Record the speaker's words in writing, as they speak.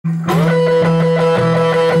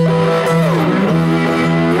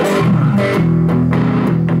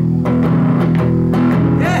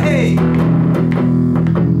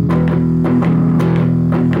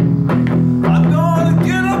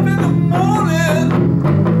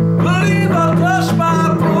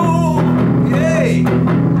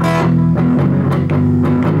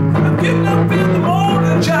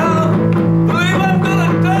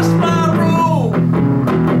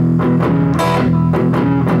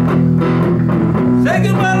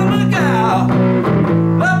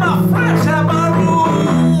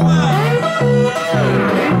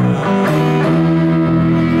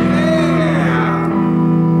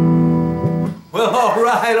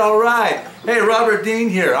Hey, Robert Dean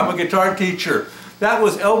here. I'm a guitar teacher. That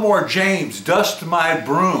was Elmore James, Dust My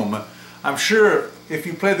Broom. I'm sure if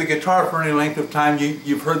you play the guitar for any length of time,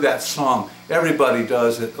 you've heard that song. Everybody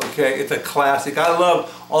does it, okay? It's a classic. I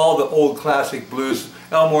love all the old classic blues.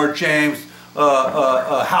 Elmore James,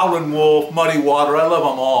 Howlin' Wolf, Muddy Water, I love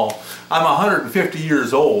them all. I'm 150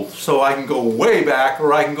 years old, so I can go way back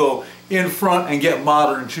or I can go in front and get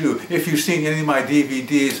modern too. If you've seen any of my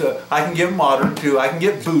DVDs, I can get modern too. I can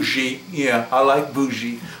get bougie. Yeah, I like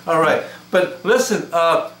bougie. All right, but listen,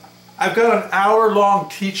 I've got an hour-long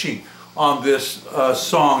teaching on this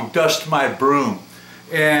song, Dust My Broom.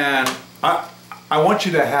 And I want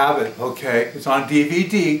you to have it, okay? It's on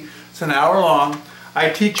DVD. It's an hour long. I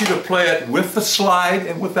teach you to play it with the slide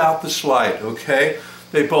and without the slide, okay?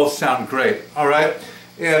 They both sound great, all right?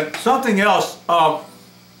 And something else,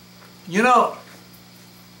 you know,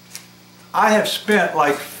 I have spent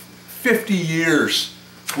like 50 years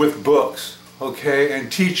with books, okay,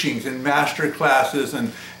 and teachings and master classes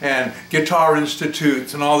and guitar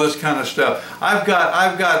institutes and all this kind of stuff. I've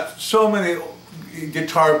got so many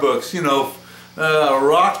guitar books, you know,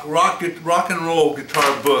 rock and roll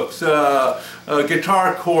guitar books,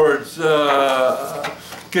 guitar chords,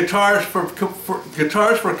 guitars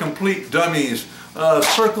for complete dummies,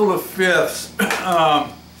 circle of fifths,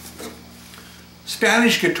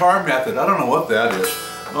 Spanish guitar method. I don't know what that is.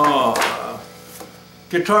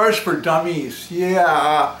 Guitars for dummies.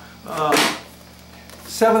 Yeah.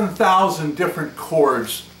 7,000 different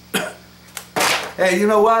chords. Hey, you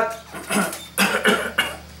know what?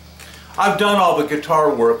 I've done all the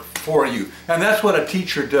guitar work for you, and that's what a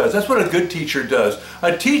teacher does. That's what a good teacher does.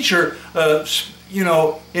 A teacher, you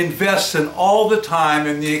know, invests in all the time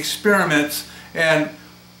in the experiments and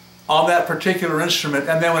on that particular instrument,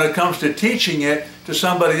 and then when it comes to teaching it to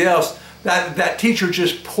somebody else, that teacher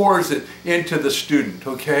just pours it into the student.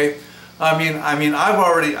 Okay, I mean, I've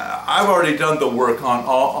already done the work on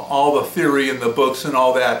all the theory in the books and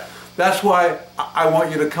all that. That's why I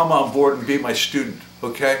want you to come on board and be my student.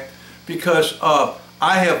 Okay, because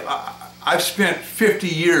I've spent 50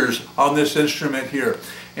 years on this instrument here,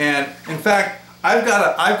 and in fact, I've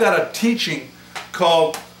got a teaching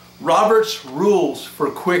called Robert's Rules for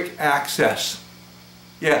Quick Access.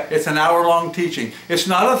 Yeah, it's an hour-long teaching. It's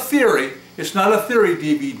not a theory. It's not a theory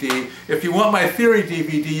DVD. If you want my theory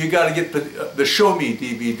DVD, you got to get the Show Me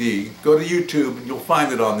DVD. Go to YouTube and you'll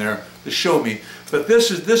find it on there. The Show Me. But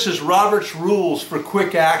this is Robert's Rules for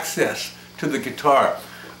Quick Access to the guitar.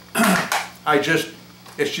 You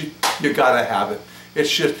got to have it.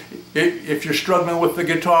 It's just if you're struggling with the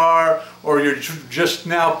guitar or you're just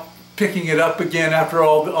now picking it up again after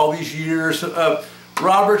all these years.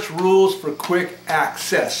 Robert's Rules for Quick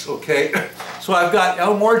Access, okay? So I've got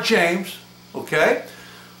Elmore James, okay?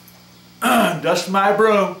 Dust My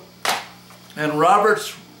Broom, and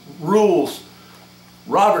Robert's Rules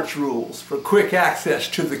for Quick Access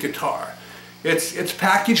to the guitar. It's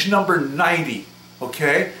package number 90,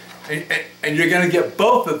 okay? And you're going to get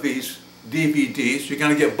both of these DVDs. You're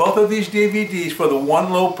going to get both of these DVDs for the one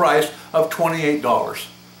low price of $28.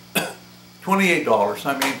 $28.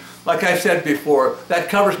 I mean, like I said before, that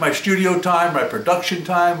covers my studio time, my production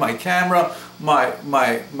time, my camera, my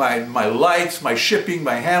lights, my shipping,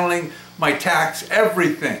 my handling, my tax,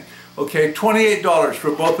 everything. Okay, $28 for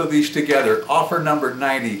both of these together. Offer number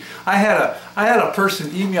 90. I had a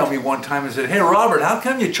person email me one time and said, "Hey Robert, how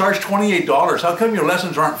come you charge $28? How come your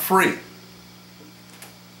lessons aren't free?"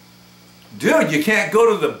 Dude, you can't go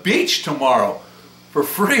to the beach tomorrow for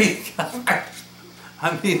free.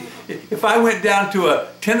 I mean, if I went down to a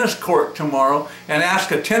tennis court tomorrow and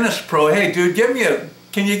asked a tennis pro, "Hey dude,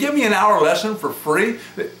 can you give me an hour lesson for free?"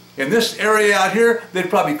 In this area out here, they'd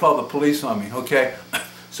probably call the police on me, okay?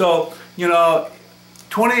 So, you know,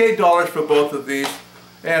 $28 for both of these,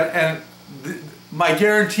 and my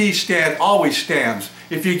guarantee always stands.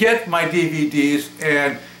 If you get my DVDs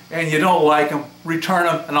and you don't like them, return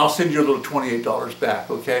them and I'll send you a little $28 back,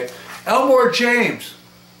 okay? Elmore James,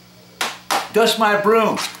 Dust My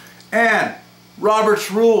Broom, and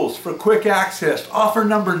Robert's Rules for Quick Access. Offer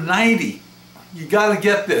number 90. You got to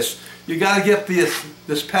get this. You got to get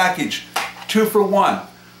this package. 2 for 1.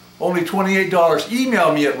 Only $28.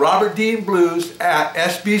 Email me at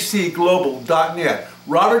robertdeanblues@sbcglobal.net.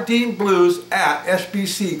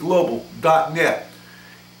 robertdeanblues@sbcglobal.net.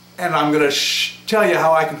 And I'm going to tell you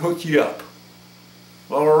how I can hook you up.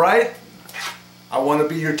 All right? I want to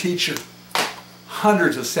be your teacher.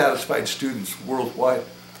 Hundreds of satisfied students worldwide,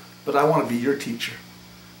 but I want to be your teacher.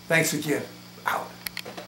 Thanks again.